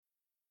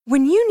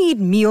When you need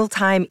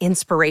mealtime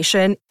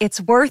inspiration,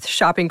 it's worth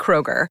shopping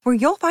Kroger, where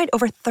you'll find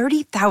over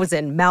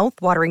 30,000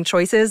 mouth-watering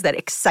choices that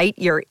excite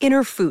your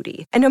inner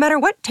foodie. And no matter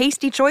what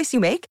tasty choice you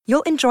make,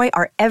 you'll enjoy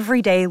our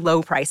everyday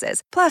low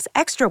prices, plus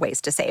extra ways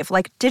to save,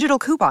 like digital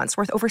coupons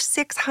worth over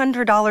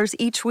 $600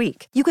 each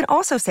week. You can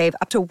also save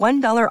up to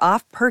 $1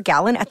 off per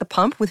gallon at the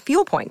pump with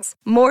fuel points.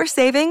 More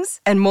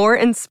savings and more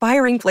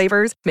inspiring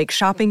flavors make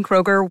shopping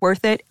Kroger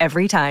worth it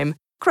every time.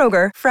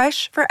 Kroger,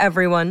 fresh for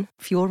everyone.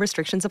 Fuel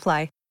restrictions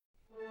apply.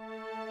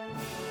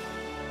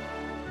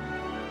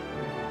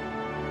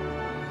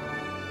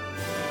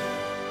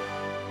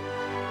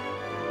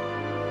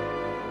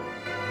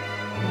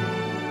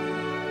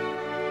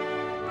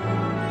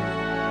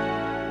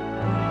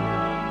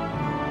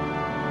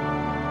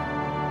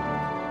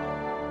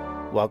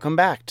 Welcome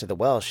back to the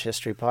Welsh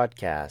History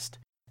Podcast,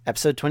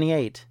 Episode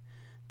 28,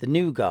 The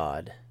New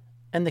God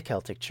and the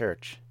Celtic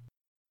Church.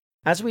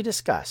 As we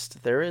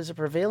discussed, there is a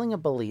prevailing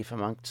belief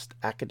amongst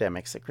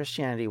academics that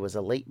Christianity was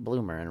a late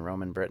bloomer in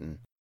Roman Britain,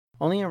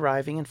 only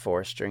arriving in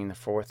force during the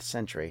 4th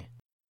century.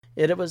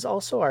 Yet it was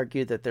also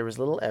argued that there was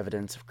little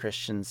evidence of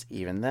Christians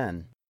even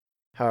then.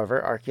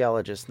 However,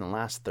 archaeologists in the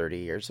last 30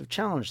 years have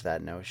challenged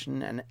that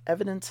notion, and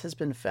evidence has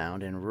been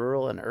found in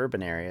rural and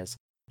urban areas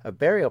of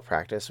burial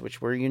practice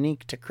which were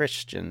unique to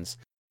Christians.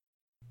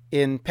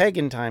 In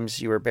pagan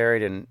times, you were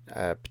buried in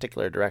a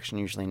particular direction,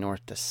 usually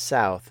north to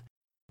south,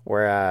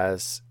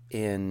 whereas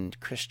in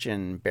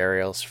Christian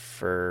burials,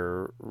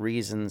 for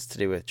reasons to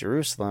do with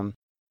Jerusalem,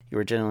 you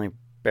were generally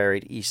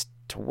buried east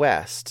to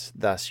west.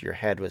 Thus, your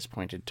head was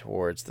pointed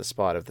towards the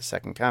spot of the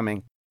second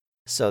coming,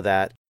 so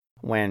that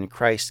when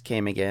Christ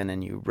came again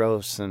and you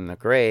rose from the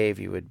grave,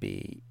 you would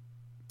be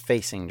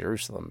facing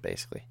Jerusalem,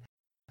 basically.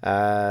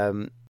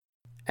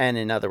 And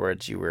in other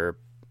words, you were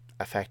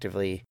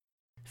effectively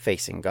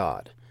facing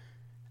God.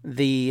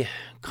 The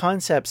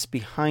concepts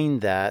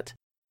behind that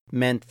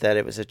meant that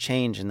it was a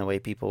change in the way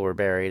people were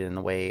buried and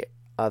the way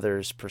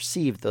others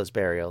perceived those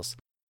burials.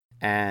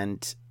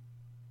 And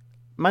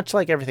much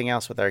like everything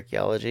else with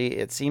archaeology,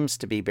 it seems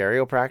to be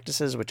burial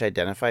practices which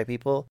identify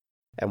people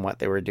and what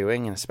they were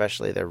doing, and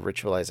especially their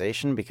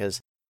ritualization,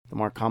 because the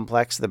more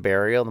complex the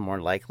burial, the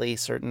more likely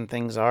certain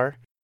things are.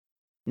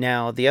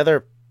 Now, the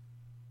other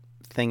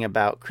thing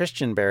about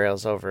Christian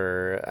burials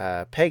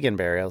over pagan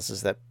burials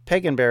is that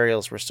pagan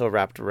burials were still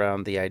wrapped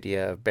around the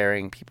idea of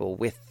burying people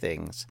with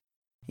things.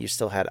 You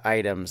still had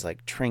items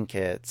like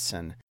trinkets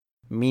and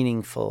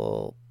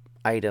meaningful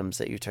items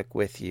that you took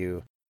with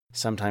you.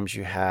 Sometimes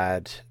you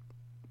had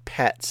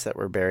pets that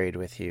were buried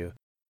with you.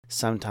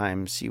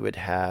 Sometimes you would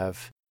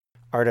have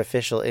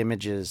artificial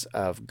images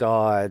of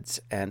gods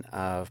and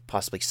of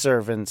possibly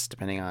servants,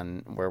 depending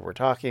on where we're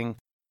talking,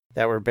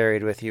 that were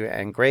buried with you,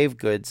 and grave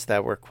goods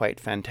that were quite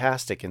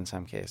fantastic in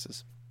some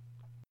cases.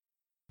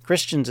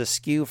 Christians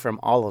eschew from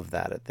all of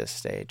that at this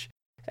stage,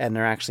 and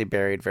they're actually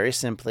buried very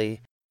simply,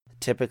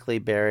 typically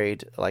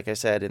buried, like I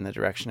said, in the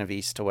direction of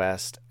east to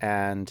west.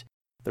 And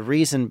the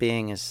reason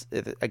being is,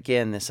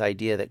 again, this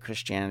idea that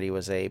Christianity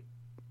was a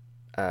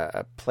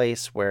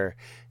place where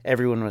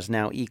everyone was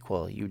now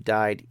equal. You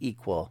died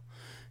equal,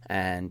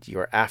 and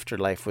your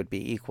afterlife would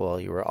be equal.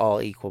 You were all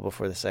equal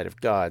before the sight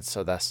of God,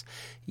 so thus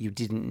you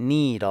didn't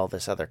need all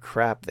this other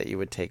crap that you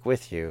would take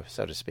with you,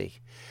 so to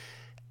speak.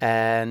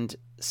 And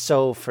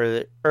so for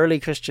the early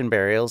Christian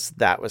burials,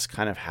 that was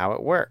kind of how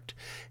it worked.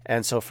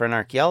 And so for an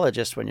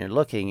archaeologist, when you're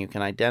looking, you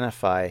can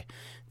identify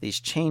these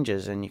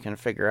changes and you can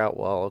figure out,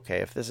 well, okay,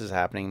 if this is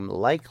happening,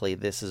 likely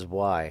this is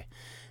why.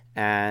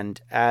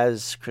 And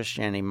as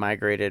Christianity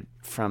migrated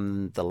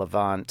from the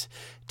Levant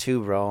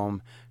to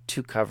Rome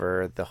to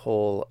cover the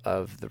whole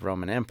of the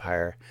Roman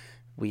Empire,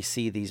 we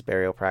see these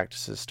burial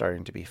practices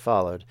starting to be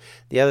followed.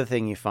 The other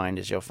thing you find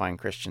is you'll find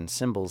Christian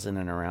symbols in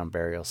and around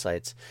burial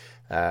sites,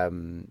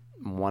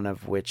 one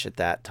of which at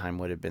that time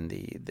would have been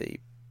the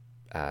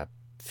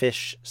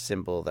fish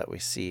symbol that we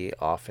see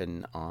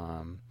often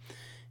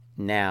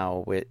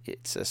now.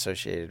 It's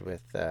associated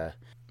with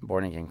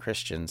born-again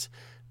Christians,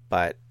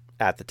 but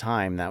at the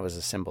time that was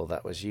a symbol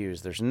that was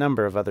used. There's a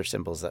number of other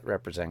symbols that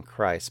represent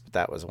Christ, but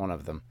that was one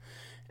of them.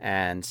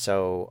 And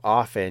so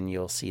often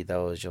you'll see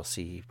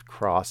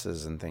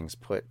crosses and things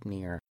put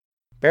near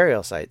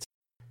burial sites.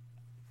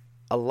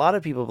 A lot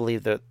of people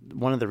believe that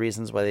one of the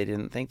reasons why they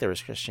didn't think there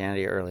was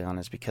Christianity early on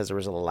is because there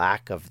was a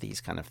lack of these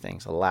kind of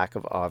things, a lack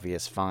of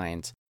obvious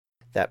finds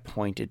that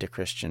pointed to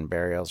Christian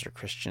burials or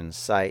Christian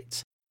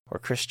sites or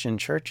Christian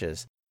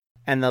churches.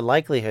 And the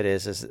likelihood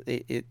is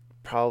it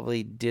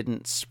probably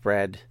didn't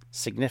spread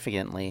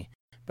significantly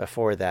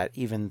before that,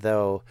 even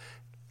though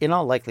in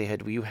all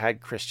likelihood, you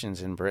had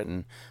Christians in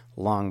Britain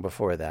long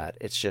before that.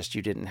 It's just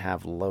you didn't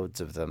have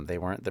loads of them. They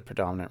weren't the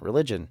predominant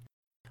religion.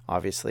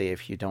 Obviously,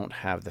 if you don't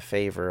have the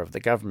favor of the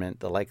government,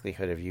 the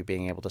likelihood of you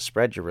being able to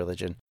spread your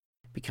religion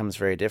becomes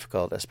very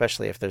difficult,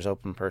 especially if there's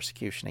open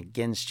persecution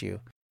against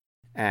you.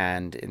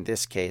 And in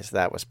this case,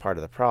 that was part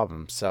of the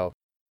problem. So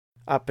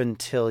up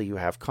until you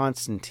have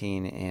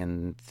Constantine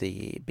in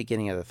the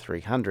beginning of the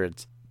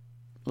 300s,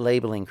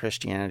 labeling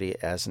Christianity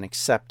as an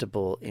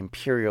acceptable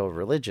imperial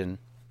religion,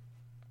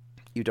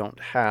 you don't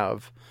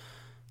have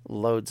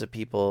loads of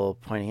people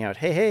pointing out,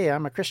 hey,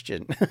 I'm a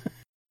Christian,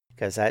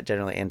 because that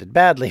generally ended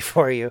badly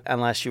for you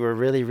unless you were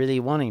really, really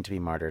wanting to be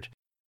martyred.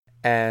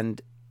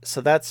 And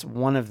so that's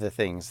one of the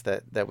things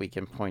that we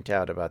can point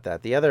out about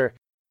that. The other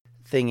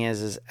thing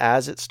is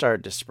as it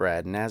started to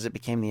spread and as it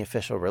became the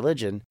official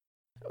religion,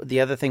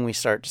 the other thing we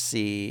start to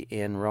see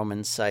in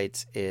Roman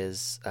sites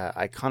is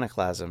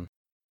iconoclasm,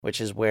 which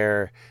is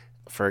where,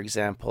 for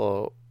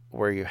example,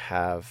 where you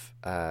have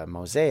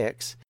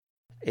mosaics,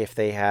 if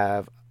they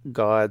have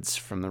gods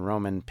from the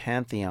Roman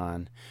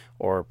pantheon,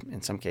 or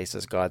in some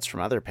cases gods from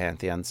other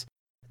pantheons,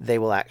 they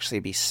will actually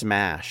be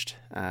smashed.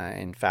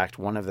 In fact,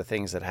 one of the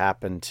things that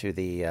happened to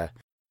the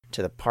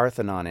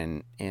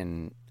Parthenon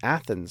in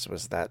Athens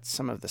was that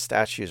some of the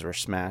statues were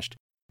smashed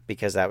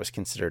because that was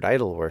considered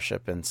idol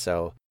worship, and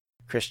so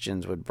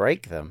Christians would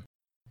break them.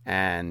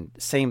 And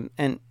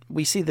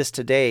we see this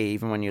today,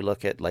 even when you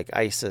look at like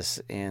ISIS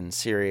in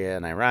Syria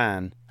and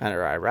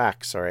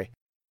Iraq,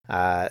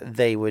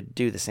 they would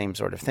do the same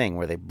sort of thing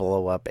where they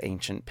blow up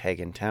ancient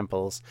pagan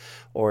temples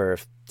or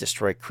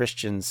destroy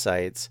Christian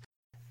sites,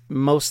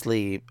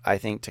 mostly, I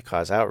think, to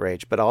cause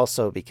outrage, but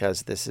also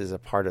because this is a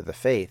part of the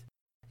faith.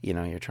 You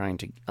know, you're trying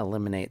to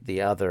eliminate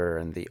the other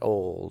and the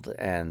old,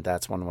 and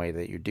that's one way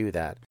that you do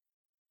that.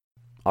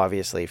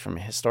 Obviously, from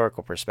a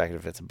historical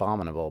perspective, it's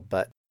abominable,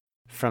 but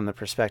from the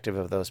perspective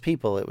of those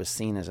people, it was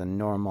seen as a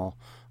normal,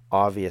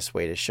 obvious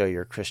way to show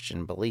your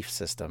Christian belief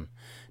system,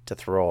 to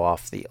throw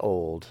off the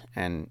old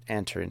and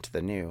enter into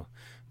the new,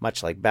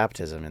 much like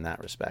baptism in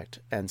that respect.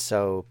 And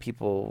so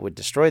people would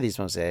destroy these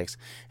mosaics,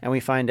 and we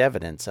find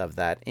evidence of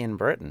that in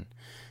Britain.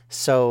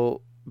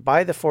 So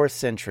by the 4th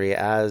century,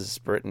 as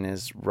Britain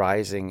is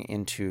rising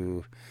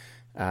into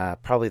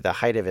probably the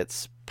height of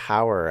its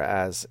power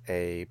as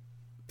a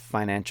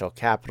financial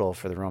capital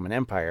for the Roman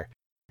Empire,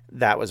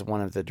 that was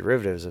one of the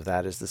derivatives of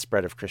that, is the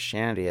spread of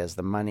Christianity. As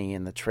the money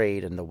and the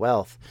trade and the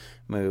wealth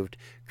moved,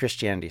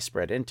 Christianity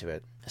spread into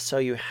it. So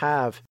you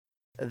have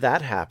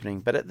that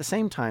happening, but at the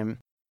same time,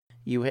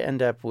 you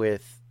end up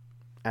with,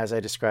 as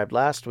I described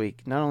last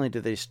week, not only do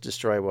they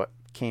destroy what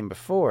came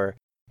before,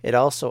 it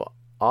also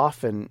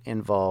often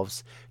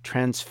involves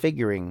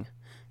transfiguring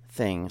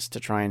things to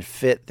try and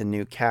fit the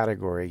new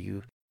category.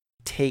 You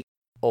take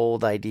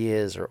old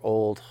ideas or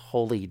old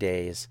holy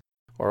days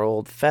or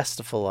old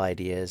festival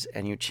ideas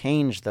and you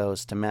change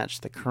those to match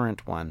the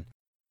current one.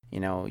 You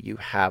know, you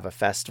have a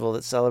festival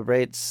that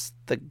celebrates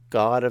the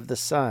God of the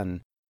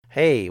sun.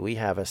 Hey, we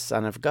have a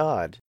Son of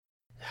God.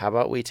 How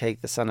about we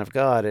take the Son of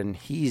God and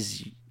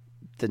he's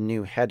the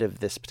new head of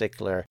this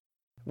particular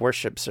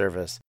worship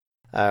service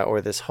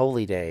or this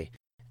holy day?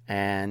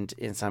 And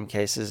in some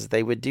cases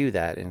they would do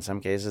that. In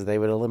some cases they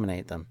would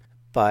eliminate them.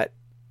 But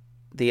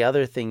the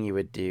other thing you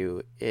would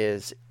do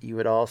is you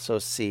would also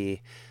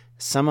see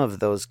some of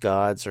those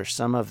gods or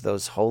some of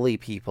those holy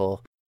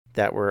people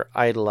that were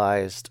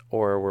idolized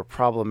or were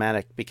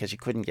problematic because you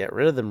couldn't get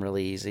rid of them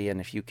really easy.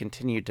 And if you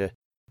continued to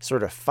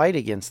sort of fight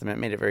against them, it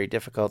made it very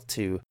difficult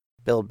to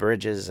build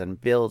bridges and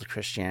build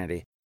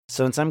Christianity.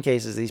 So in some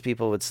cases, these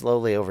people would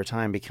slowly over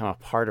time become a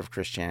part of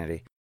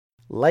Christianity,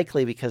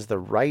 likely because the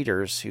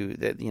writers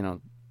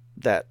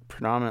that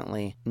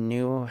predominantly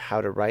knew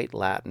how to write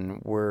Latin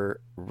were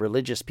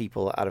religious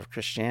people out of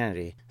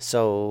Christianity.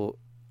 So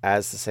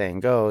as the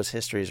saying goes,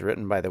 history is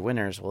written by the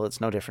winners. Well,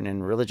 it's no different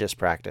in religious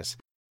practice.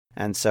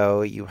 And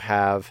so you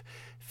have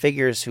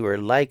figures who are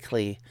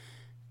likely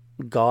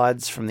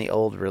gods from the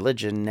old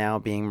religion now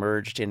being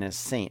merged in as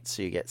saints.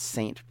 So you get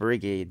Saint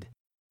Brigid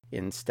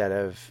instead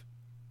of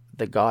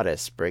the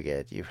goddess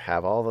Brigid. You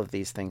have all of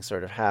these things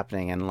sort of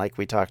happening. And like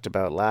we talked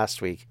about last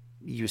week,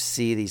 you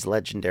see these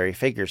legendary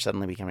figures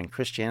suddenly becoming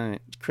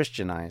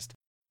Christianized,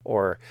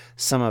 or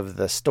some of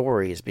the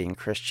stories being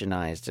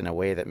Christianized in a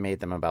way that made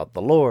them about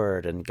the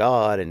Lord and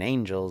God and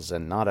angels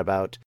and not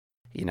about,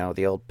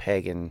 the old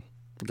pagan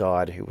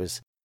God who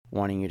was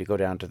wanting you to go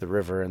down to the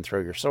river and throw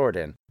your sword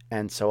in.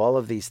 And so all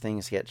of these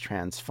things get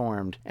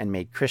transformed and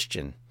made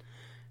Christian.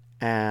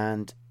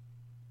 And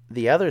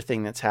the other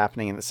thing that's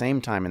happening at the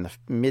same time, in the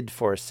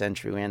mid-4th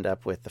century, we end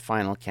up with the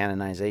final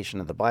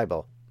canonization of the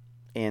Bible.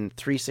 In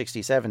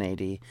 367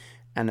 AD,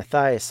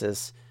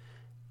 Athanasius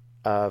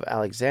of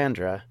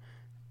Alexandria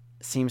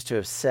seems to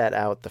have set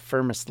out the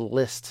firmest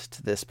list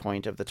to this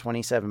point of the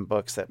 27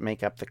 books that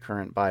make up the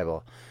current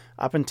Bible.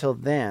 Up until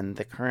then,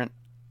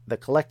 the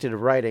collected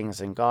writings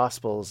and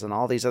Gospels and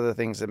all these other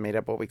things that made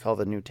up what we call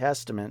the New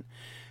Testament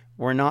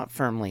were not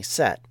firmly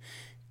set.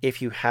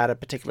 If you had a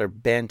particular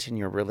bent in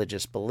your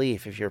religious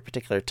belief, if your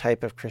particular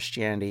type of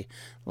Christianity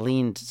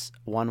leaned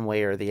one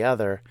way or the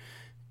other,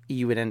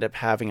 you would end up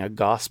having a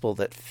gospel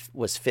that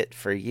was fit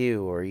for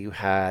you, or you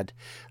had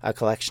a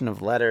collection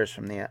of letters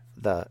from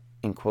the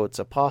in quotes,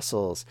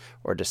 apostles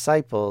or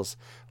disciples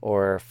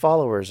or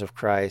followers of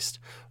Christ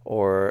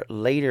or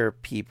later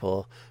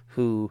people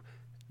who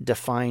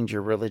defined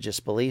your religious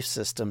belief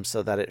system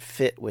so that it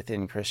fit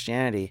within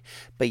Christianity,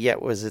 but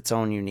yet was its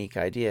own unique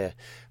idea.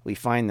 We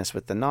find this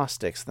with the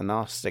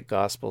Gnostic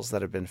Gospels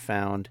that have been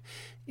found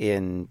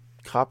in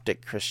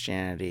Coptic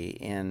Christianity,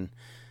 in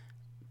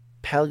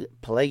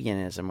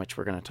Pelagianism, which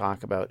we're going to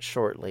talk about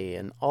shortly,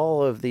 and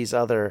all of these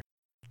other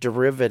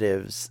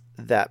derivatives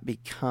that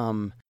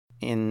become,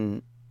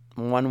 in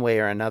one way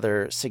or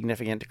another,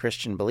 significant to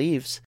Christian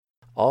beliefs,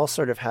 all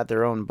sort of had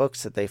their own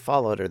books that they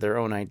followed, or their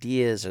own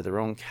ideas, or their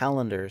own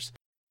calendars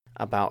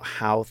about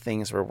how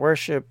things were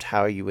worshipped,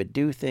 how you would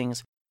do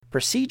things.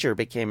 Procedure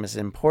became as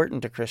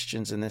important to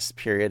Christians in this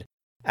period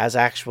as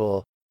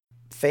actual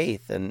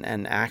faith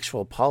and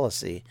actual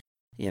policy.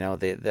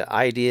 The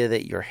idea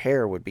that your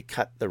hair would be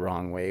cut the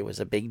wrong way was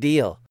a big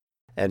deal,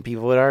 and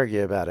people would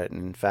argue about it.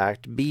 And in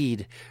fact,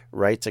 Bede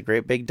writes a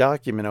great big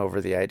document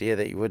over the idea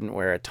that you wouldn't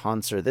wear a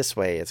tonsure this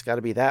way, it's got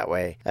to be that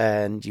way,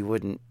 and you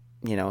wouldn't,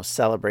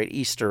 celebrate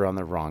Easter on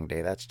the wrong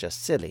day. That's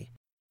just silly.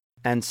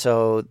 And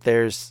so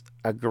there's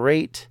a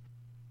great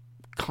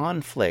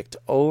conflict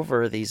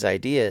over these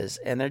ideas,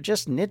 and they're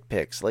just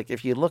nitpicks. Like,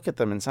 if you look at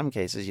them in some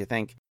cases, you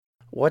think,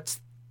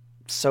 what's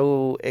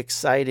so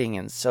exciting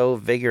and so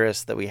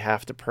vigorous that we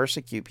have to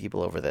persecute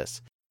people over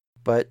this?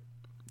 But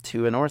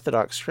to an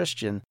Orthodox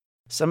Christian,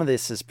 some of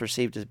this is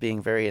perceived as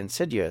being very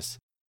insidious,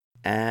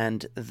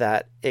 and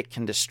that it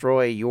can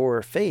destroy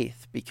your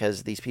faith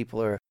because these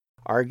people are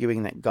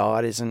arguing that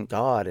God isn't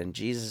God and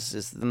Jesus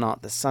is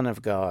not the Son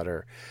of God,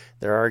 or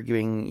they're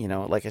arguing,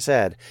 like I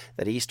said,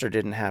 that Easter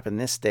didn't happen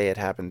this day, it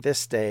happened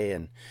this day,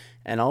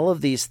 and all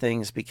of these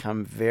things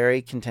become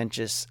very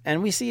contentious,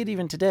 and we see it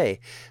even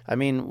today. I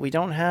mean, we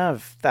don't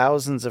have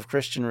thousands of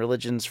Christian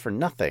religions for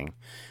nothing.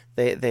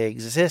 They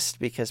exist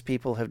because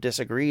people have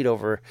disagreed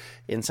over,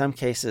 in some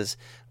cases,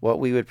 what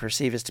we would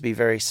perceive as to be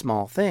very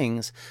small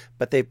things,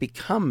 but they've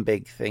become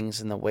big things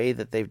in the way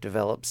that they've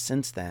developed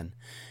since then.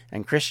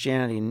 And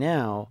Christianity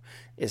now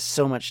is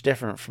so much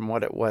different from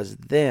what it was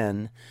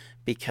then,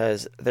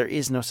 because there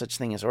is no such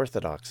thing as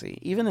orthodoxy.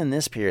 Even in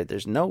this period,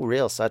 there's no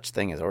real such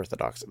thing as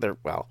orthodoxy.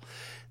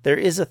 There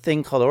is a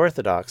thing called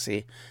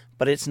orthodoxy,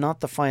 but it's not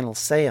the final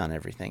say on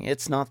everything.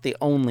 It's not the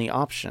only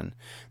option.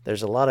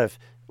 There's a lot of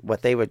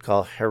what they would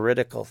call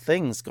heretical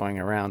things going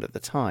around at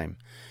the time.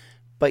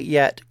 But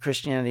yet,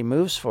 Christianity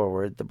moves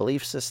forward, the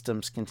belief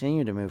systems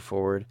continue to move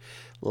forward,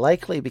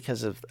 likely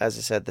because of, as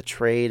I said, the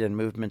trade and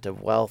movement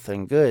of wealth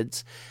and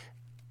goods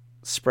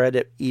spread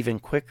it even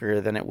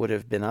quicker than it would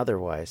have been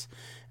otherwise.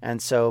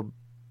 And so,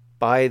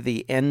 by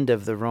the end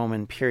of the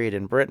Roman period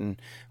in Britain,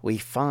 we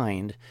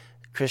find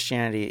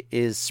Christianity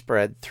is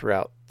spread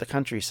throughout the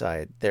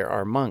countryside. There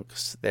are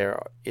monks,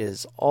 there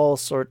is all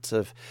sorts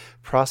of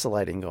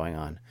proselyting going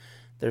on.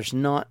 There's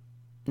not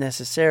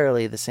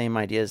necessarily the same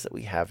ideas that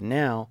we have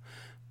now,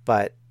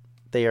 but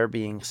they are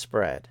being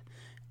spread.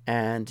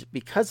 And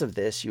because of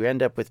this, you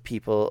end up with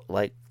people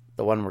like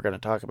the one we're going to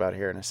talk about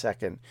here in a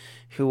second,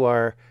 who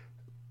are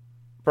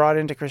brought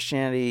into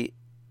Christianity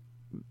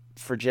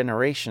for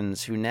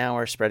generations, who now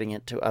are spreading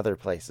it to other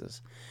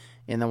places.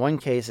 In the one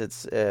case,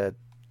 it's the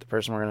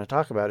person we're going to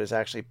talk about is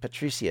actually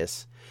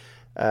Patricius,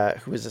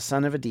 who is the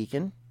son of a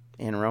deacon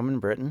in Roman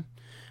Britain,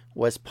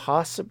 was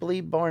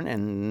possibly born,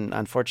 and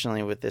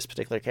unfortunately with this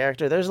particular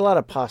character, there's a lot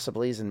of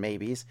possiblies and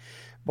maybes,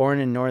 born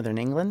in northern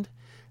England,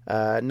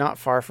 not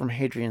far from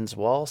Hadrian's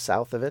Wall,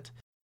 south of it,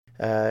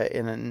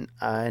 in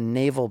a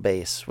naval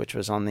base, which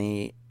was on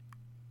the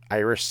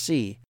Irish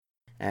Sea.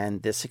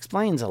 And this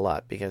explains a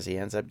lot, because he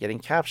ends up getting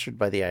captured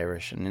by the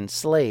Irish and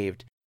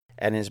enslaved,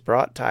 and is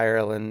brought to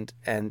Ireland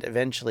and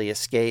eventually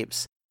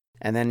escapes,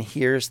 and then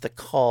hears the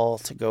call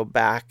to go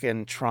back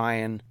and try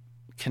and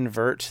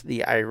convert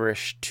the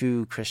Irish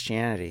to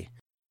Christianity.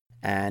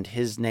 And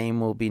his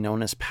name will be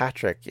known as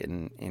Patrick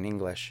in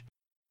English.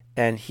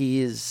 And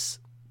he is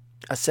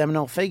a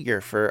seminal figure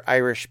for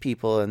Irish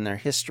people and their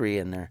history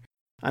and their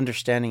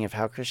understanding of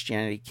how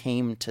Christianity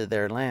came to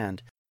their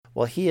land.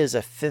 Well, he is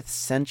a 5th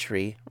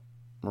century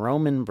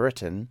Roman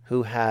Briton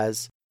who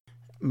has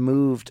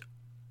moved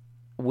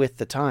with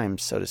the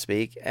times, so to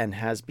speak, and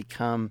has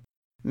become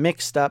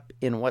mixed up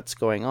in what's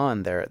going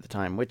on there at the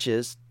time, which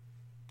is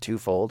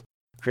twofold.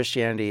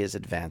 Christianity is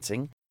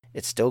advancing,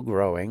 it's still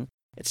growing,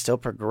 it's still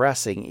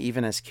progressing,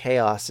 even as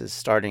chaos is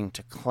starting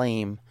to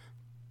claim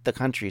the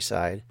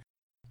countryside.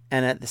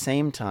 And at the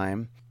same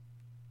time,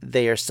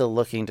 they are still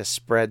looking to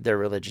spread their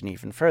religion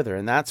even further.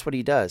 And that's what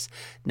he does.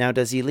 Now,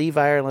 does he leave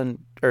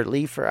Ireland, or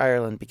leave for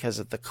Ireland because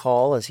of the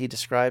call, as he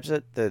describes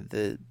it,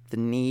 the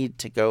need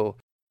to go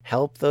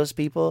help those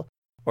people?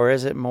 Or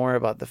is it more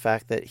about the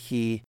fact that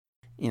he,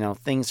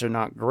 things are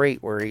not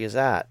great where he is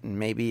at, and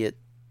maybe it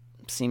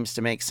seems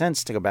to make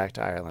sense to go back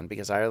to Ireland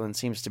because Ireland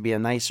seems to be a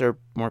nicer,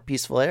 more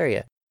peaceful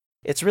area?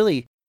 It's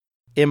really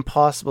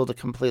impossible to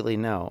completely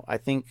know. I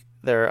think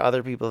there are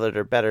other people that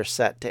are better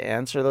set to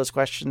answer those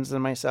questions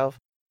than myself.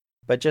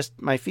 But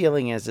just my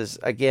feeling is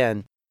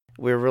again,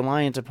 we're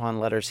reliant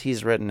upon letters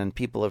he's written and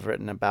people have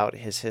written about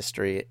his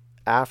history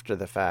after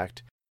the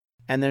fact.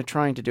 And they're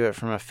trying to do it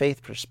from a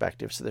faith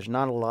perspective. So there's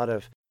not a lot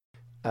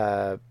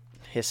of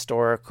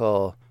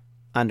historical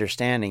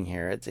understanding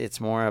here.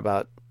 It's more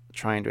about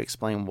trying to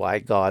explain why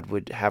God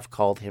would have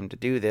called him to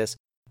do this,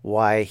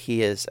 why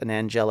he is an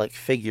angelic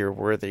figure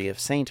worthy of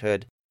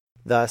sainthood.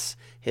 Thus,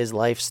 his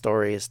life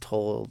story is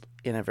told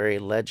in a very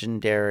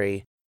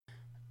legendary,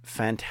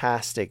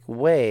 fantastic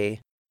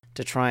way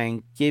to try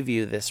and give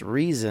you this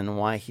reason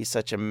why he's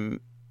such an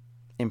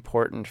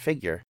important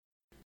figure.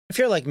 If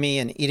you're like me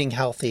and eating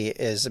healthy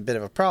is a bit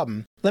of a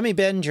problem, let me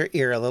bend your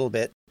ear a little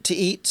bit to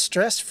eat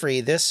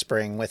stress-free this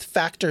spring with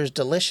Factor's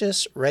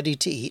delicious,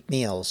 ready-to-eat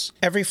meals.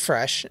 Every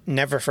fresh,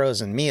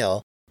 never-frozen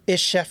meal is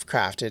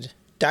chef-crafted,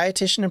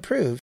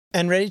 dietitian-approved,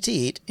 and ready to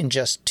eat in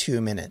just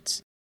 2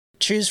 minutes.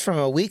 Choose from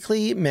a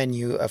weekly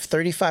menu of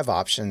 35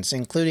 options,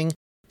 including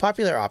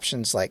popular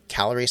options like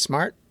Calorie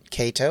Smart,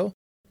 Keto,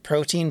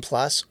 Protein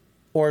Plus,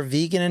 or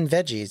Vegan and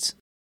Veggies.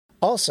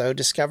 Also,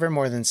 discover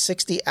more than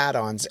 60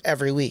 add-ons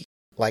every week,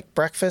 like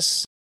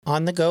breakfast,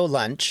 on-the-go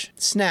lunch,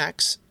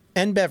 snacks,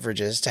 and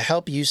beverages to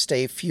help you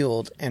stay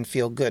fueled and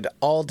feel good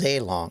all day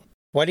long.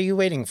 What are you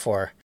waiting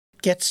for?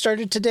 Get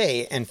started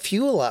today and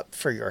fuel up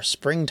for your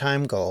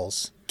springtime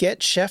goals.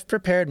 Get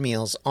chef-prepared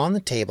meals on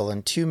the table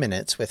in 2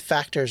 minutes with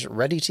Factor's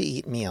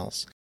ready-to-eat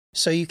meals,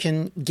 so you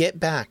can get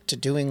back to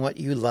doing what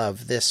you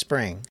love this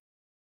spring.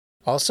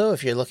 Also,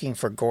 if you're looking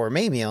for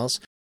gourmet meals,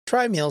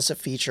 try meals that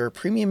feature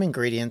premium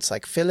ingredients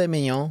like filet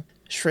mignon,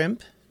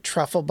 shrimp,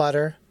 truffle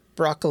butter,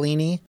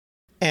 broccolini,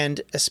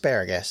 and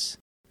asparagus.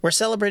 We're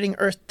celebrating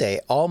Earth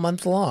Day all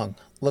month long.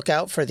 Look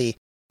out for the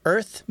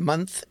Earth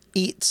Month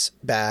Eats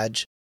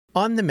badge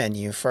on the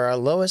menu for our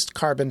lowest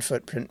carbon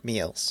footprint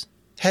meals.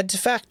 Head to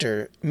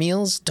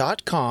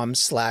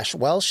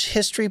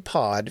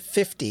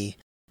factormeals.com/WelshHistoryPod50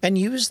 and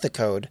use the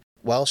code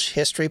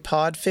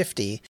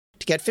WelshHistoryPod50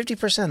 to get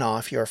 50%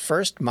 off your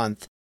first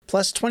month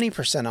plus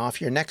 20%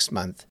 off your next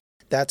month.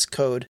 That's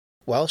code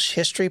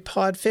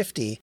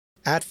WelshHistoryPod50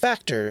 at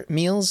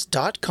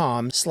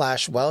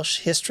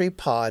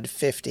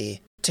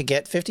factormeals.com/WelshHistoryPod50 to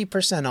get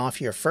 50% off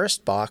your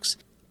first box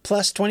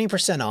plus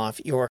 20%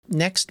 off your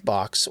next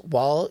box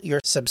while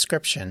your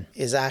subscription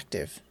is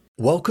active.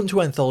 Welcome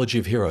to Anthology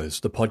of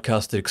Heroes, the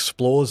podcast that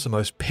explores the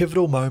most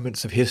pivotal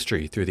moments of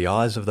history through the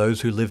eyes of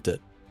those who lived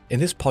it. In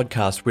this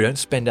podcast, we don't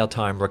spend our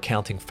time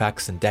recounting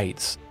facts and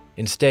dates.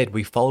 Instead,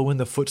 we follow in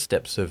the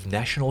footsteps of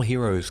national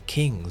heroes,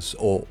 kings,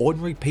 or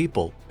ordinary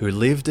people who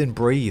lived and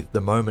breathed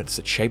the moments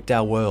that shaped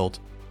our world.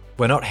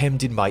 We're not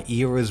hemmed in by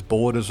eras,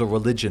 borders, or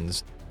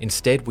religions.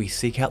 Instead, we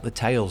seek out the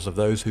tales of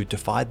those who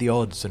defied the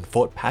odds and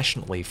fought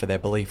passionately for their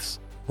beliefs.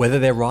 Whether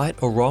they're right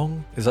or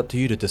wrong is up to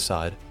you to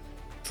decide.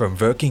 From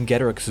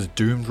Vercingetorix's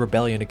doomed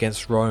rebellion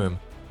against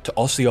Rome, to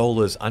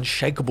Osceola's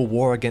unshakable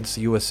war against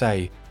the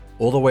USA,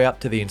 all the way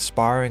up to the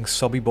inspiring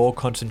Sobibor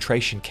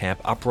concentration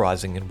camp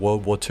uprising in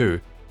World War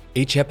II,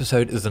 each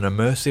episode is an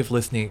immersive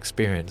listening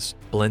experience,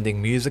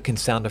 blending music and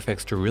sound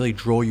effects to really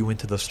draw you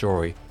into the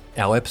story.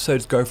 Our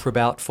episodes go for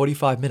about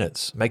 45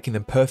 minutes, making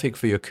them perfect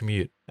for your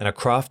commute, and are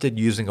crafted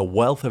using a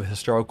wealth of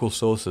historical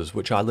sources,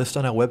 which I list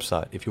on our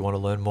website if you want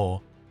to learn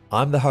more.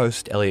 I'm the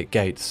host, Elliot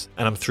Gates,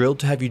 and I'm thrilled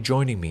to have you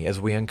joining me as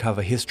we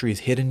uncover history's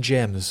hidden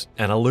gems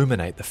and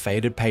illuminate the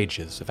faded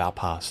pages of our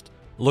past.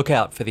 Look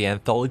out for the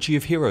Anthology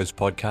of Heroes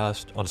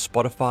podcast on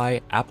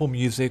Spotify, Apple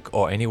Music,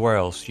 or anywhere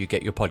else you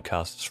get your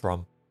podcasts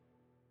from.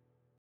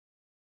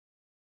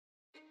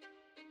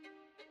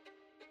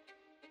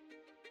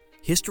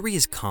 History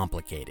is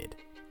complicated.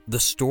 The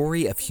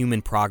story of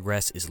human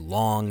progress is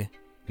long,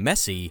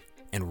 messy,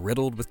 and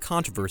riddled with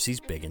controversies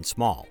big and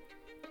small.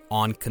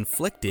 On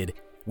Conflicted,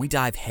 we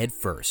dive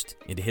headfirst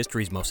into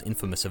history's most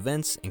infamous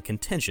events and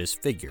contentious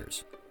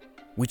figures.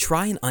 We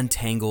try and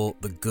untangle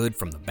the good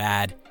from the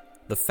bad,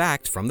 the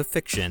fact from the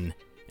fiction,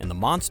 and the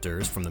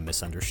monsters from the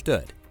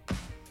misunderstood.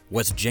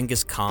 Was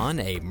Genghis Khan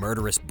a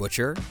murderous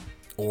butcher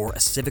or a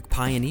civic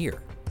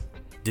pioneer?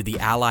 Did the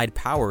Allied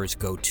powers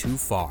go too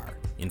far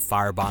in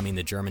firebombing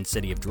the German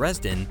city of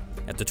Dresden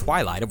at the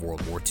twilight of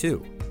World War II?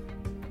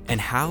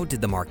 And how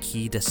did the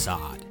Marquis de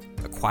Sade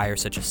acquire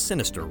such a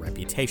sinister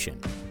reputation?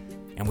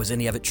 And was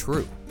any of it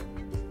true?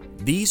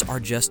 These are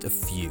just a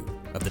few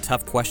of the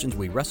tough questions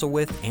we wrestle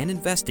with and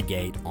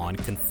investigate on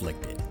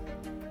Conflicted.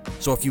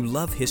 So if you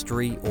love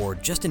history or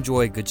just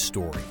enjoy a good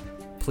story,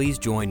 please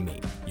join me,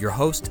 your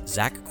host,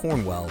 Zach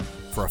Cornwell,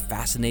 for a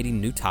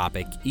fascinating new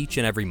topic each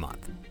and every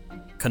month.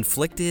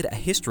 Conflicted, a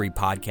history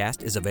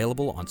podcast, is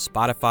available on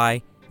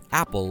Spotify,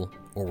 Apple,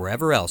 or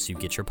wherever else you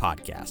get your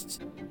podcasts.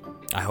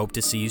 I hope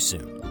to see you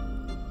soon.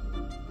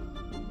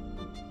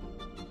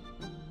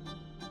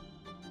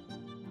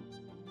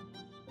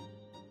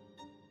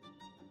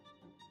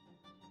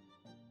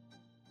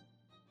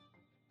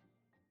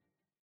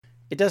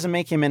 It doesn't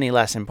make him any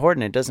less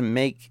important. It doesn't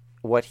make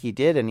what he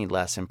did any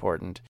less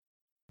important.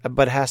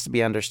 But it has to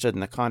be understood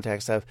in the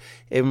context of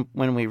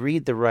when we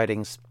read the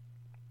writings,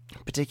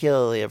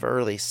 particularly of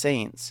early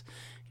saints,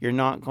 you're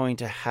not going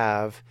to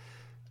have,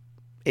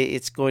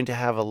 it's going to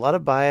have a lot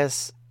of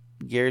bias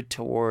geared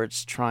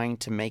towards trying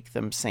to make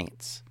them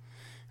saints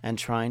and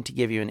trying to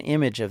give you an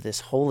image of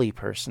this holy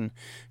person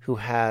who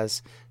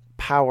has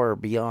power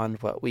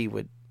beyond what we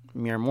would,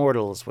 mere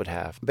mortals would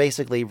have,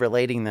 basically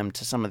relating them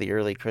to some of the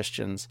early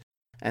Christians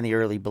and the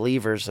early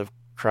believers of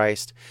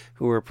Christ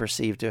who were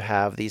perceived to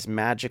have these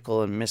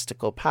magical and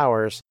mystical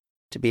powers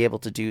to be able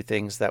to do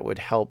things that would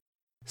help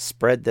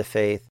spread the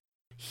faith,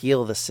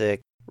 heal the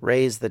sick,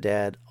 raise the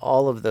dead,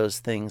 all of those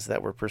things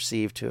that were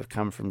perceived to have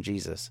come from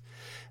Jesus.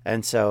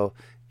 And so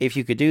if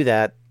you could do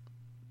that,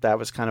 that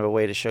was kind of a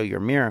way to show your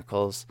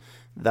miracles.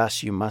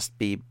 Thus, you must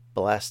be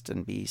blessed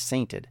and be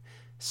sainted.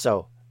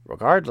 So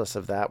regardless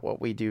of that,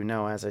 what we do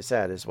know, as I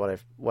said, is what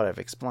I've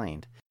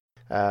explained.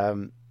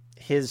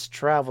 His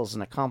travels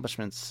and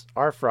accomplishments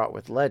are fraught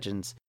with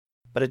legends,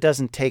 but it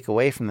doesn't take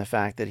away from the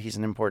fact that he's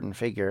an important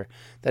figure,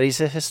 that he's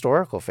a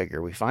historical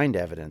figure. We find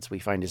evidence. We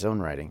find his own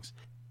writings.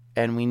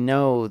 And we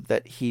know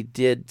that he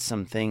did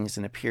some things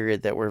in a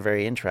period that we're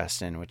very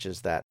interested in, which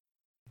is that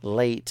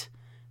late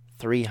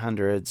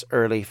 300s,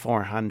 early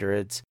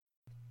 400s,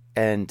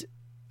 and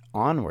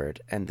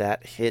onward. And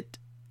that hit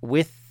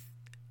with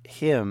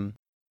him,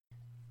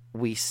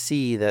 we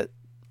see that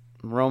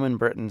Roman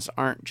Britons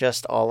aren't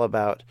just all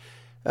about,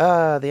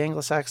 the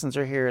Anglo-Saxons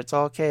are here, it's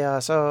all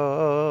chaos,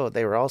 oh.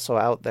 They were also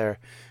out there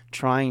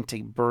trying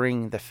to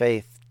bring the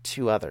faith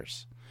to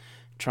others,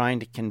 trying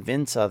to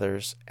convince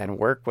others and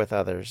work with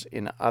others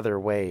in other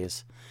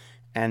ways.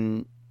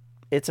 And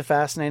it's a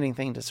fascinating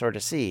thing to sort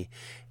of see.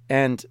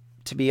 And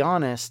to be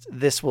honest,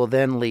 this will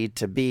then lead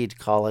to Bede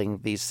calling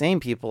these same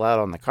people out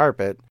on the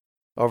carpet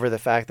over the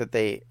fact that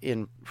they,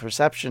 in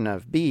perception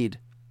of Bede,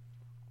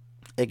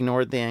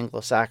 ignored the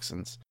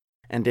Anglo-Saxons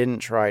and didn't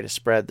try to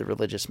spread the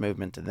religious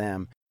movement to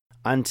them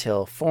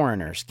until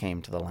foreigners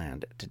came to the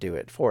land to do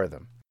it for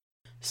them.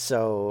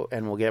 So,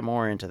 and we'll get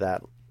more into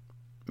that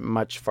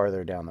much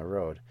farther down the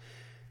road.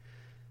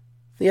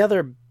 The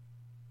other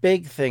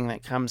big thing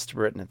that comes to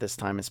Britain at this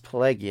time is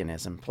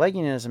Pelagianism.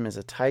 Pelagianism is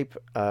a type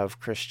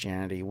of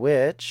Christianity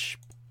which,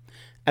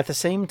 at the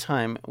same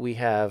time, we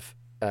have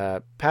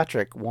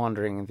Patrick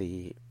wandering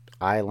the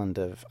island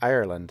of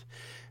Ireland.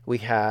 We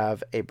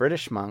have a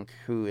British monk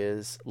who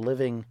is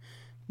living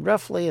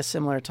roughly a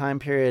similar time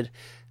period,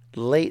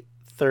 late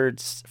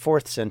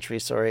 4th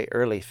century,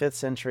 early 5th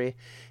century.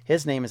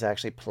 His name is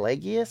actually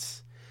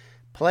Pelagius.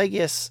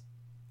 Pelagius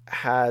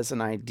has an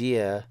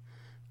idea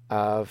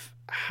of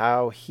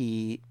how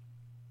he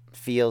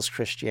feels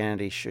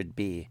Christianity should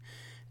be.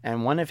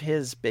 And one of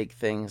his big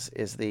things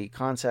is the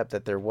concept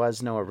that there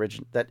was no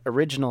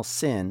original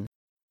sin,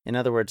 in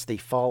other words, the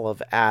fall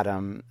of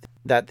Adam,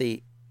 that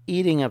the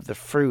eating of the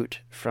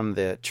fruit from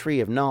the tree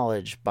of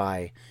knowledge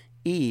by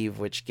Eve,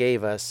 which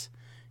gave us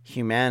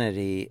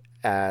humanity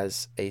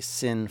as a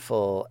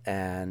sinful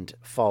and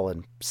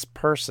fallen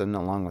person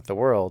along with the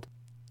world,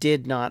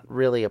 did not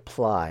really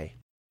apply,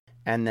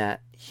 and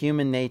that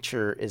human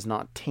nature is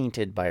not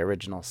tainted by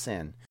original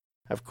sin.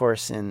 Of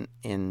course,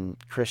 in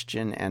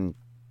Christian and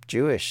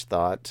Jewish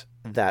thought,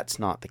 that's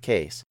not the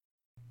case.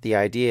 The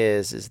idea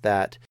is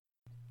that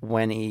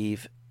when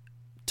Eve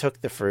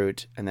took the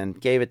fruit and then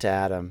gave it to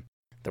Adam,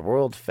 the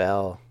world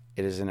fell,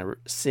 it is in a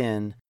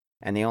sin,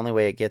 and the only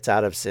way it gets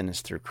out of sin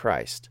is through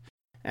Christ.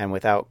 And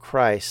without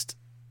Christ,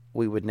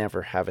 we would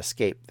never have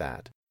escaped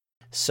that.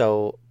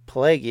 So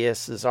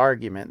Pelagius'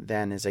 argument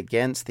then is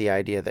against the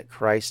idea that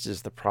Christ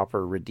is the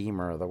proper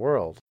redeemer of the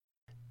world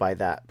by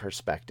that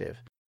perspective.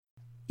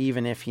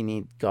 Even if you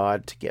need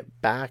God to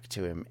get back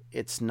to him,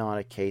 it's not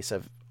a case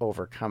of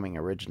overcoming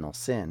original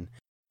sin.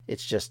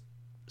 It's just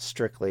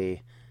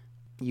strictly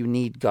you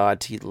need God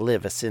to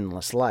live a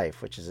sinless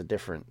life, which is a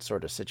different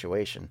sort of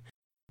situation.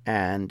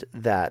 And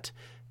that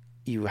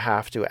you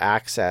have to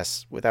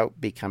access,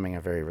 without becoming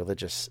a very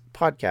religious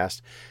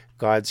podcast,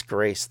 God's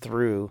grace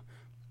through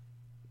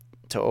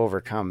to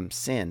overcome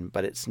sin.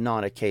 But it's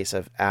not a case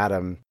of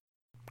Adam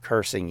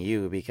cursing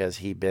you because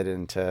he bit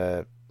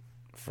into,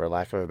 for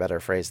lack of a better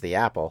phrase, the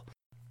apple.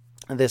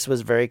 This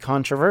was very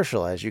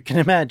controversial, as you can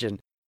imagine.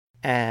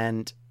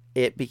 And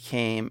it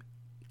became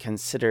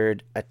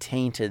considered a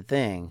tainted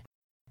thing.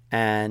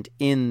 And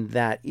in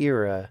that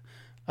era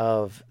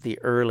of the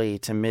early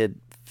to mid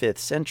 5th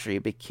century,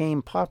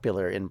 became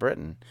popular in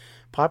Britain.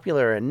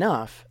 Popular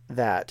enough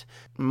that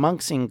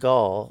monks in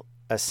Gaul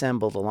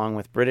assembled along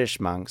with British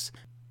monks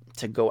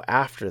to go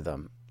after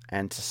them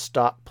and to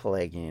stop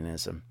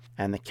Pelagianism.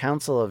 And the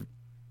Council of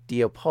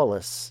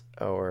Diopolis,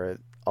 or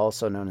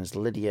also known as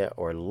Lydia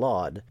or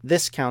Laud,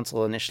 this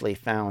council initially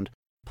found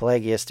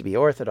Pelagius to be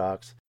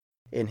orthodox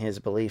in his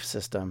belief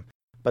system,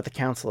 but the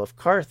Council of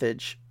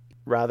Carthage,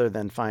 rather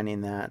than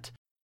finding that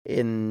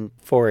in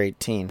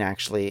 418,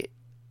 actually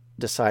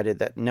decided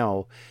that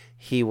no,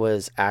 he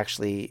was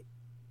actually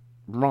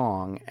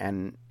wrong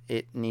and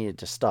it needed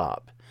to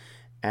stop.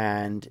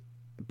 And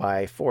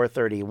by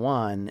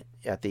 431,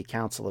 at the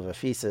Council of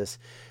Ephesus,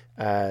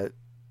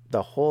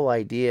 the whole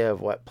idea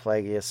of what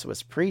Pelagius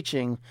was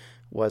preaching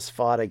was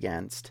fought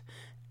against.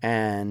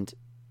 And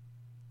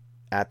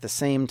at the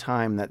same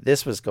time that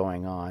this was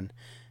going on,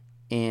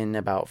 in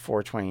about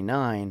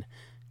 429,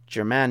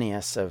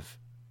 Germanus of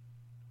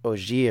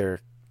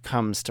Ogier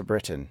comes to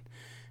Britain.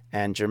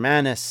 And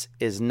Germanus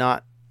is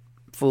not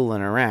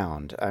fooling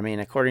around. I mean,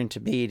 according to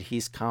Bede,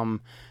 he's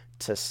come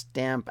to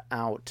stamp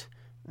out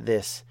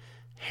this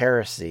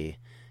heresy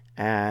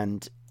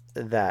and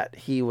that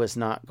he was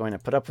not going to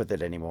put up with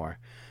it anymore.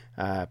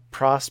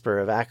 Prosper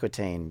of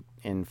Aquitaine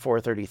in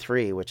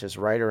 433, which is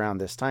right around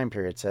this time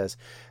period, says,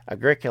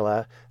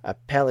 Agricola, a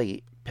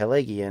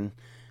Pelagian,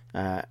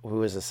 who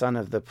was a son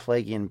of the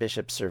Pelagian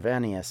bishop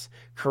Servanius,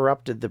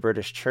 corrupted the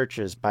British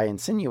churches by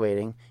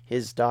insinuating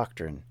his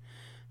doctrine.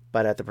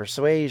 But at the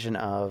persuasion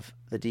of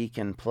the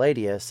deacon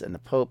Palladius and the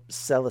Pope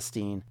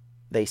Celestine,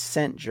 they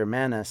sent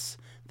Germanus,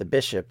 the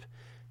bishop,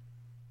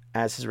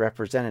 as his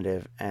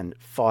representative and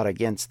fought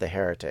against the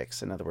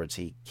heretics. In other words,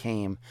 he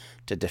came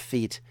to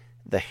defeat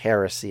the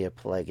heresy of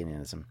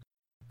Pelagianism.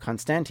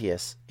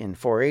 Constantius, in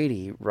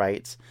 480,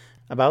 writes,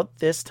 "About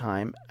this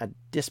time a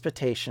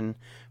disputation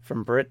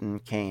from Britain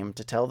came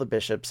to tell the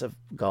bishops of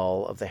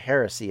Gaul of the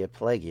heresy of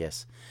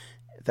Pelagius,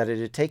 that it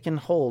had taken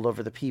hold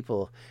over the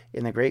people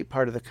in the great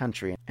part of the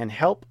country, and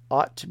help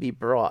ought to be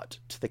brought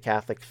to the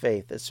Catholic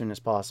faith as soon as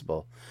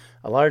possible.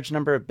 A large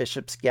number of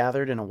bishops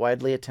gathered in a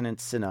widely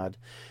attended synod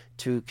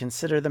to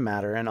consider the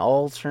matter, and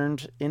all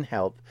turned in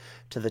help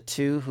to the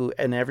two who,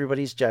 in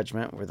everybody's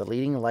judgment, were the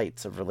leading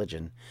lights of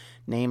religion,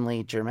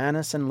 namely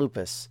Germanus and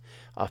Lupus,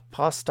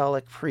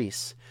 apostolic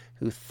priests,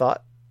 who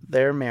thought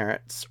their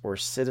merits were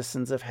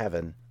citizens of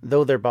heaven,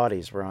 though their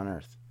bodies were on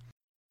earth."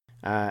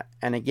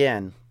 And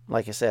again,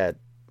 like I said,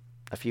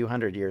 a few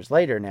hundred years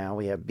later now,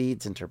 we have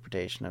Bede's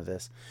interpretation of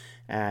this,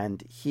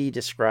 and he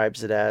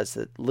describes it as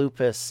that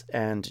Lupus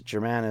and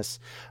Germanus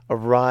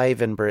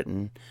arrive in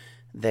Britain.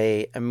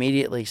 They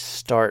immediately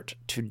start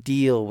to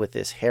deal with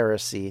this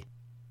heresy.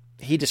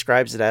 He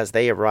describes it as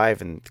they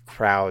arrive and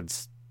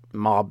crowds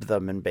mob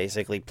them and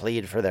basically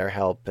plead for their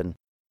help and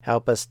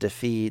help us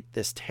defeat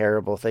this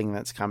terrible thing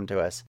that's come to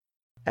us.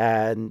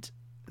 And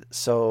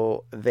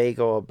so they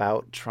go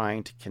about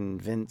trying to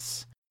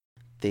convince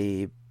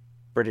the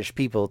British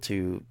people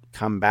to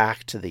come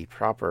back to the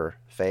proper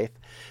faith,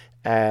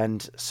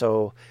 and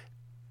so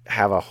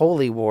have a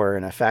holy war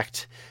in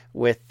effect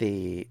with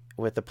the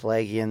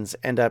Pelagians,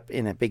 end up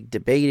in a big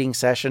debating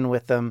session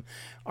with them,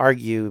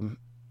 argue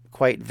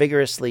quite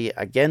vigorously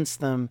against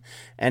them,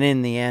 and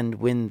in the end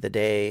win the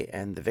day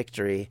and the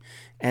victory.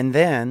 And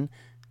then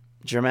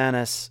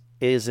Germanus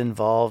is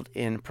involved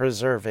in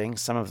preserving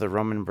some of the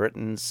Roman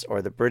Britons,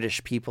 or the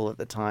British people at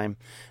the time,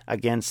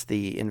 against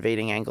the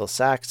invading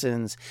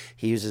Anglo-Saxons.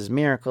 He uses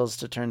miracles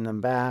to turn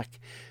them back.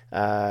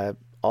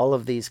 All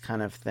of these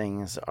kind of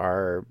things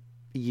are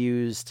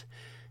used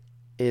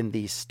in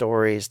these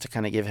stories to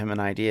kind of give him an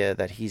idea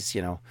that he's,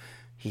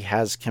 he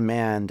has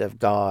command of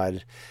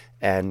God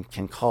and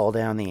can call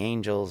down the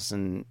angels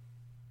and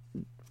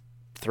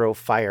throw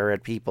fire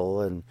at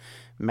people, and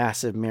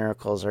massive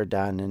miracles are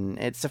done. And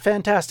it's a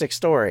fantastic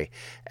story.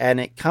 And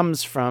it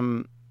comes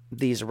from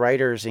these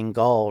writers in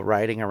Gaul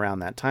writing around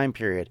that time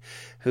period,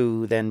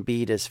 who then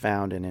Bede has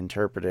found and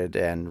interpreted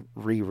and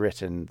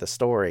rewritten the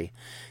story.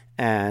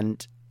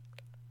 And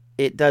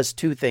it does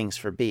two things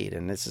for Bede,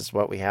 and this is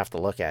what we have to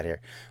look at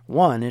here.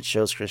 One, it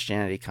shows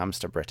Christianity comes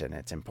to Britain.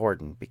 It's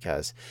important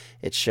because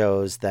it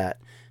shows that,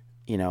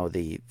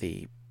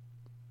 the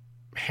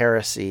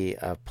heresy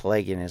of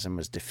Pelagianism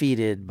was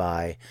defeated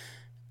by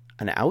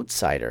an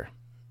outsider,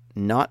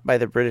 not by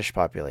the British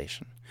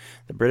population.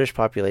 The British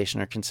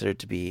population are considered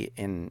to be,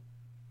 in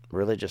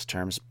religious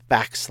terms,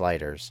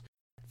 backsliders.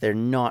 They're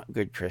not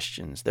good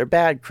Christians. They're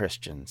bad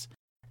Christians.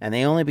 And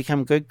they only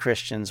become good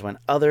Christians when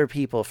other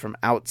people from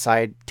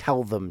outside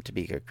tell them to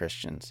be good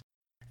Christians.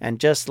 And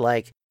just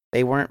like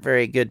they weren't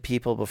very good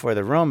people before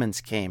the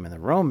Romans came, and the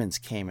Romans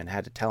came and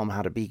had to tell them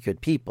how to be good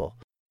people,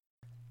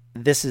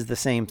 this is the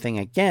same thing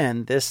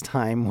again, this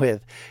time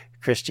with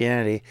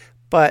Christianity.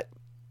 But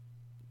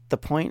the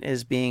point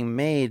is being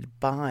made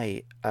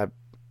by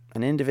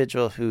an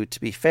individual who, to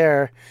be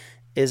fair,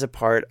 is a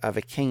part of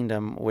a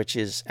kingdom which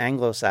is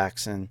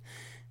Anglo-Saxon,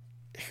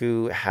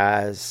 who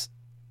has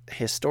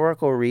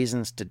historical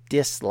reasons to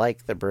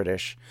dislike the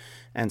British,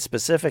 and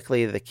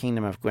specifically the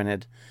kingdom of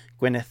Gwynedd,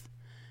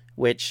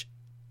 which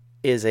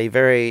is a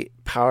very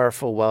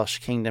powerful Welsh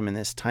kingdom in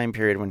this time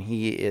period when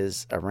he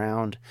is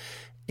around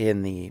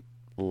in the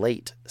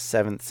late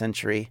 7th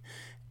century.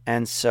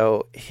 And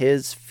so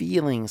his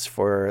feelings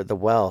for the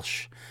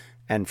Welsh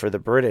and for the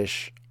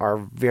British are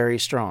very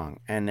strong,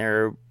 and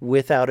they're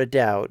without a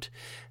doubt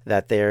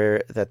that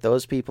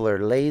those people are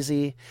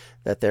lazy,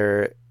 that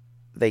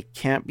they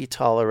can't be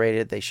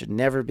tolerated, they should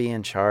never be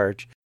in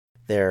charge,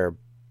 they're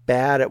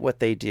bad at what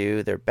they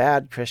do, they're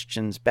bad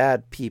Christians,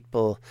 bad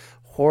people,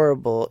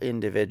 horrible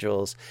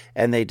individuals,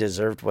 and they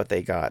deserved what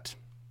they got.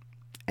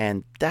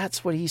 And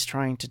that's what he's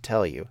trying to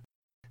tell you.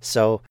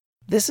 So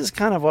this is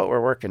kind of what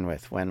we're working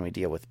with when we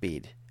deal with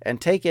Bede. And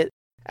take it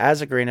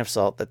as a grain of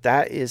salt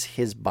that is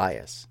his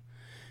bias.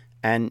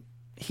 And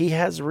he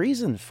has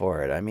reason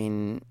for it. I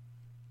mean,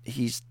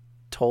 he's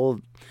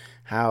told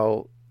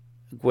how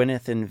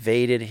Gwynedd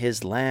invaded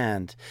his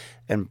land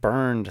and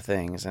burned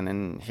things, and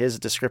in his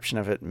description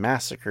of it,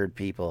 massacred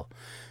people.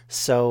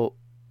 So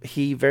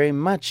he very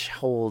much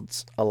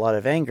holds a lot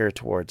of anger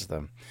towards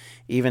them,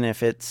 even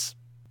if it's,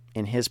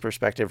 in his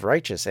perspective,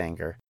 righteous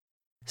anger.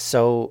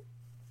 So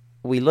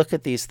we look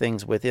at these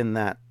things within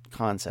that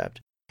concept.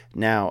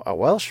 Now, a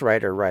Welsh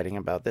writer writing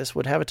about this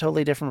would have a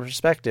totally different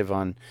perspective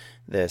on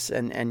this,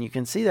 and you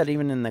can see that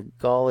even in the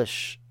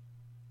Gaulish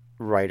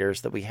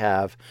writers that we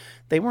have,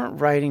 they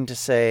weren't writing to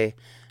say,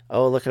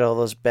 oh, look at all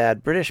those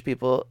bad British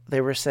people.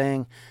 They were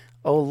saying,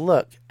 oh,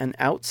 look, an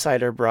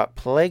outsider brought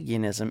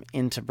Pelagianism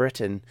into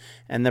Britain,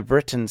 and the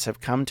Britons have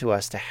come to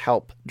us to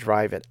help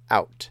drive it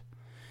out.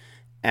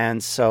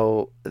 And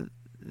so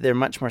they're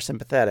much more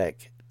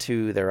sympathetic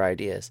to their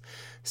ideas.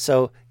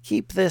 So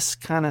keep this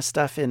kind of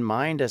stuff in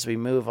mind as we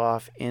move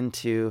off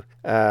into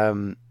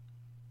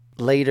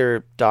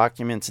later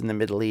documents in the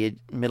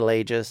Middle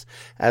Ages,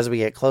 as we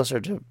get closer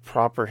to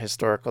proper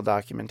historical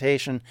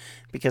documentation,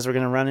 because we're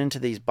going to run into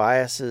these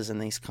biases and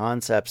these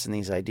concepts and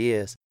these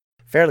ideas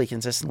fairly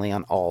consistently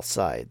on all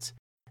sides.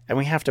 And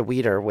we have to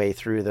weed our way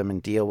through them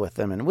and deal with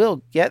them, and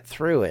we'll get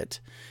through it.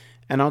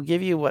 And I'll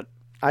give you what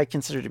I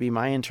consider to be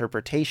my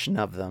interpretation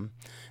of them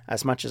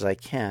as much as I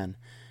can.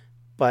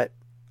 But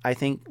I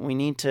think we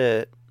need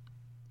to,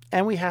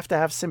 and we have to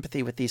have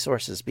sympathy with these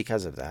sources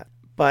because of that.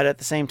 But at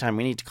the same time,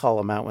 we need to call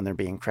them out when they're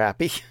being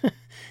crappy.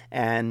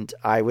 And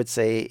I would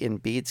say in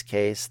Bede's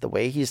case, the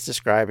way he's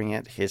describing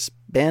it, his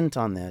bent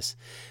on this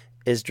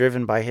is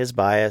driven by his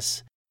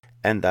bias,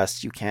 and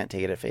thus you can't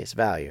take it at face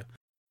value.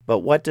 But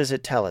what does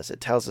it tell us?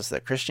 It tells us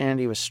that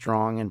Christianity was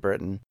strong in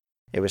Britain.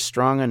 It was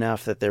strong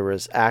enough that there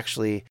was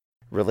actually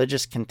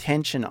religious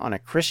contention on a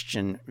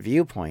Christian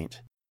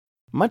viewpoint.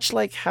 Much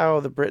like how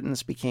the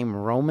Britons became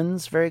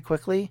Romans very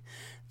quickly,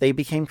 they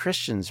became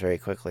Christians very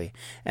quickly,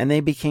 and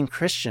they became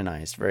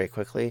Christianized very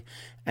quickly,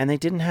 and they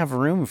didn't have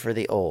room for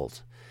the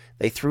old.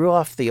 They threw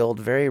off the old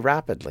very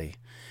rapidly.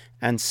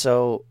 And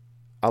so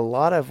a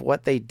lot of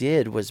what they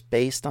did was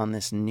based on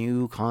this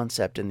new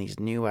concept and these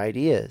new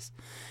ideas,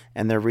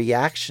 and the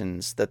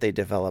reactions that they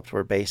developed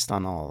were based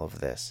on all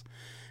of this.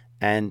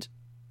 And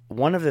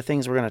one of the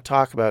things we're going to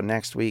talk about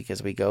next week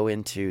as we go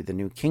into the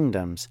new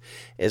kingdoms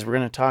is we're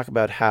going to talk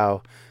about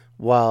how,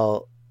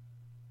 while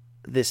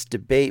this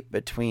debate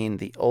between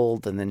the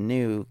old and the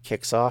new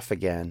kicks off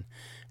again,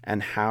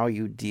 and how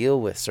you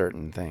deal with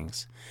certain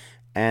things.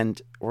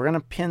 And we're going to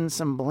pin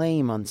some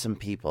blame on some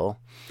people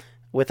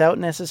without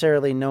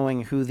necessarily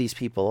knowing who these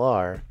people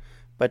are,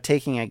 but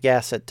taking a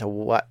guess at to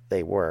what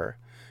they were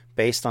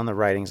based on the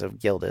writings of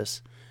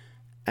Gildas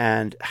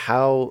and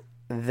how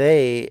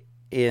they,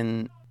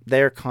 in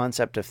their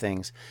concept of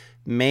things,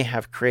 may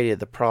have created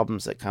the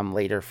problems that come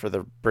later for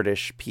the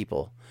British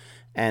people,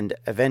 and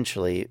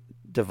eventually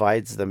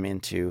divides them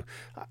into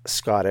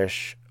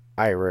Scottish,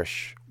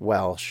 Irish,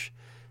 Welsh,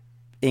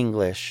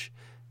 English,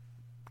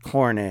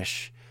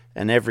 Cornish,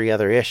 and every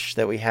other ish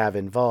that we have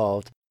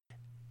involved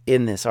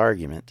in this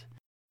argument,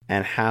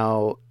 and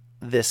how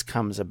this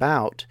comes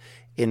about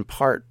in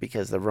part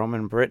because the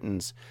Roman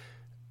Britons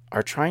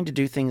are trying to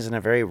do things in a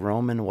very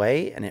Roman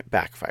way, and it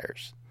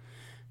backfires.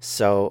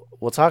 So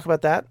we'll talk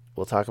about that.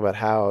 We'll talk about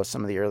how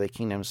some of the early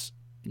kingdoms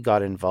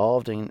got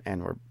involved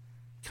and were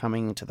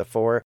coming to the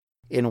fore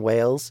in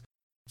Wales.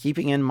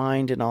 Keeping in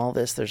mind in all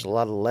this, there's a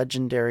lot of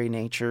legendary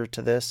nature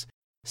to this,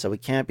 so we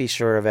can't be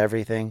sure of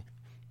everything.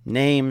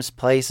 Names,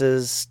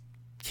 places,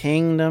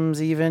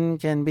 kingdoms even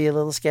can be a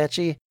little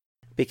sketchy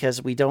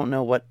because we don't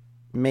know what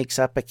makes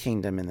up a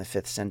kingdom in the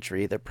 5th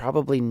century. They're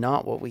probably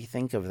not what we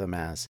think of them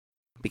as,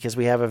 because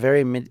we have a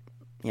very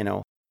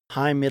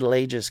high Middle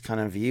Ages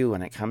kind of view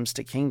when it comes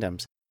to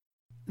kingdoms.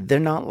 They're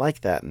not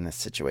like that in this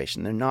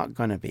situation. They're not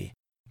going to be.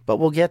 But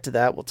we'll get to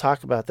that. We'll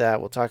talk about that.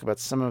 We'll talk about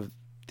some of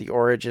the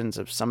origins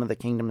of some of the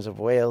kingdoms of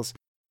Wales,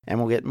 and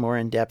we'll get more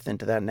in depth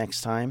into that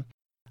next time.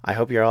 I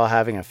hope you're all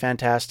having a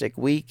fantastic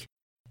week,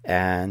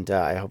 and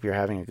I hope you're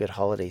having a good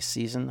holiday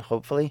season,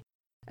 hopefully.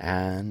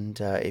 And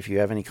if you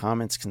have any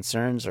comments,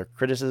 concerns, or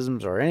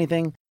criticisms or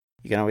anything,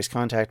 you can always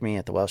contact me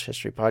at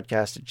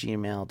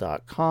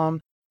thewelshhistorypodcast@gmail.com.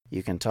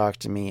 You can talk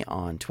to me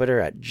on Twitter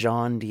at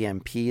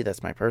JohnDMP,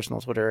 that's my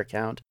personal Twitter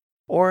account,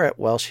 or at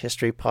Welsh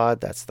History Pod,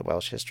 that's the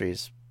Welsh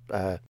History's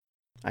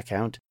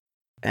account.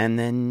 And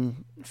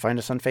then find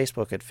us on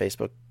Facebook at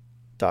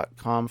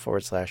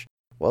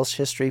facebook.com/Welsh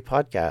History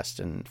Podcast,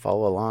 and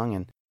follow along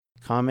and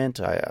comment.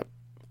 I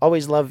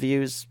always love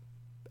views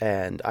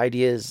and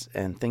ideas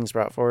and things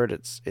brought forward.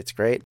 It's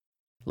great.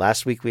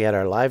 Last week we had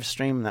our live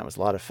stream. That was a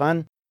lot of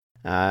fun.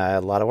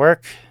 A lot of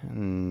work.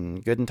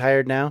 Good and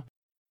tired now.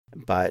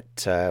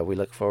 But we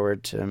look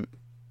forward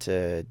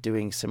to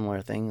doing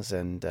similar things,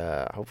 and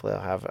hopefully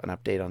I'll have an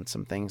update on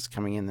some things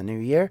coming in the new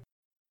year,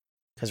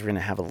 because we're going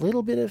to have a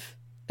little bit of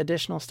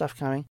additional stuff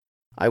coming.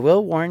 I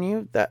will warn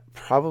you that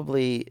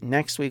probably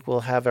next week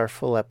we'll have our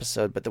full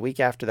episode, but the week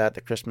after that,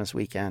 the Christmas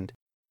weekend,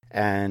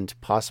 and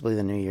possibly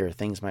the new year,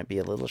 things might be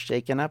a little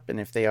shaken up,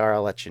 and if they are,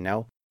 I'll let you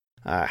know.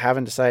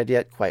 Haven't decided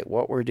yet quite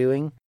what we're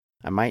doing.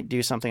 I might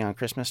do something on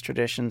Christmas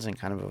traditions and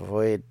kind of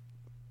avoid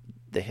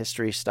the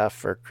history stuff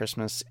for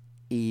Christmas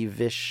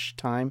Eve-ish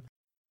time.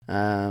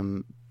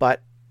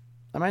 But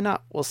I might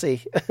not. We'll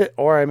see.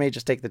 Or I may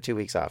just take the 2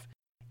 weeks off.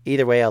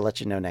 Either way, I'll let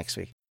you know next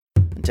week.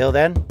 Until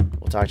then,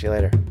 we'll talk to you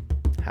later.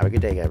 Have a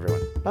good day,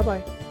 everyone.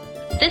 Bye-bye.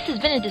 This has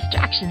been a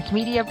Distractions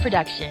Media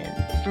production.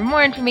 For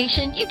more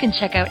information, you can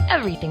check out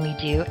everything we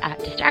do at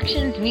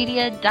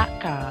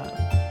distractionsmedia.com.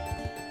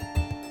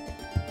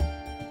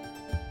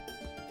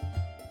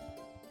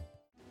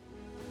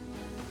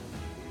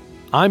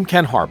 I'm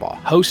Ken Harbaugh,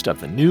 host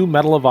of the new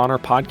Medal of Honor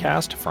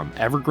podcast from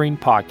Evergreen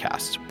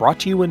Podcasts, brought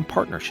to you in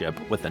partnership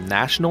with the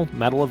National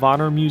Medal of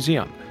Honor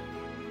Museum.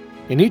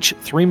 In each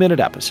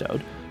 3-minute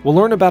episode, we'll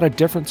learn about a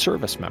different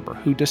service member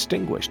who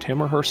distinguished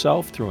him or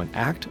herself through an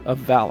act of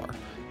valor.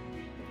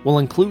 We'll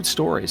include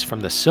stories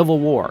from the Civil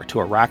War to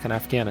Iraq and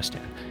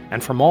Afghanistan,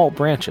 and from all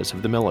branches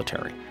of the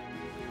military.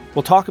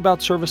 We'll talk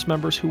about service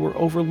members who were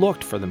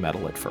overlooked for the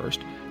medal at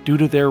first due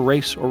to their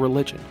race or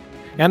religion,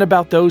 and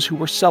about those who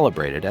were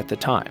celebrated at the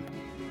time.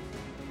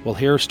 We'll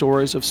hear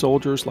stories of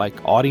soldiers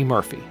like Audie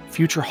Murphy,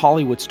 future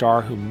Hollywood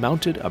star who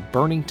mounted a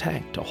burning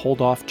tank to hold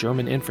off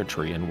German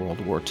infantry in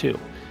World War II.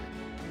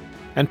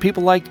 And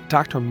people like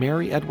Dr.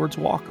 Mary Edwards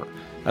Walker,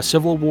 a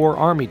Civil War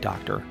Army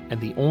doctor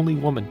and the only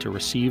woman to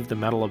receive the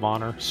Medal of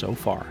Honor so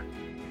far.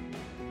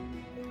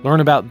 Learn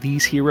about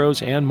these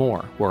heroes and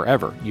more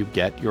wherever you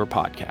get your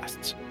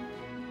podcasts.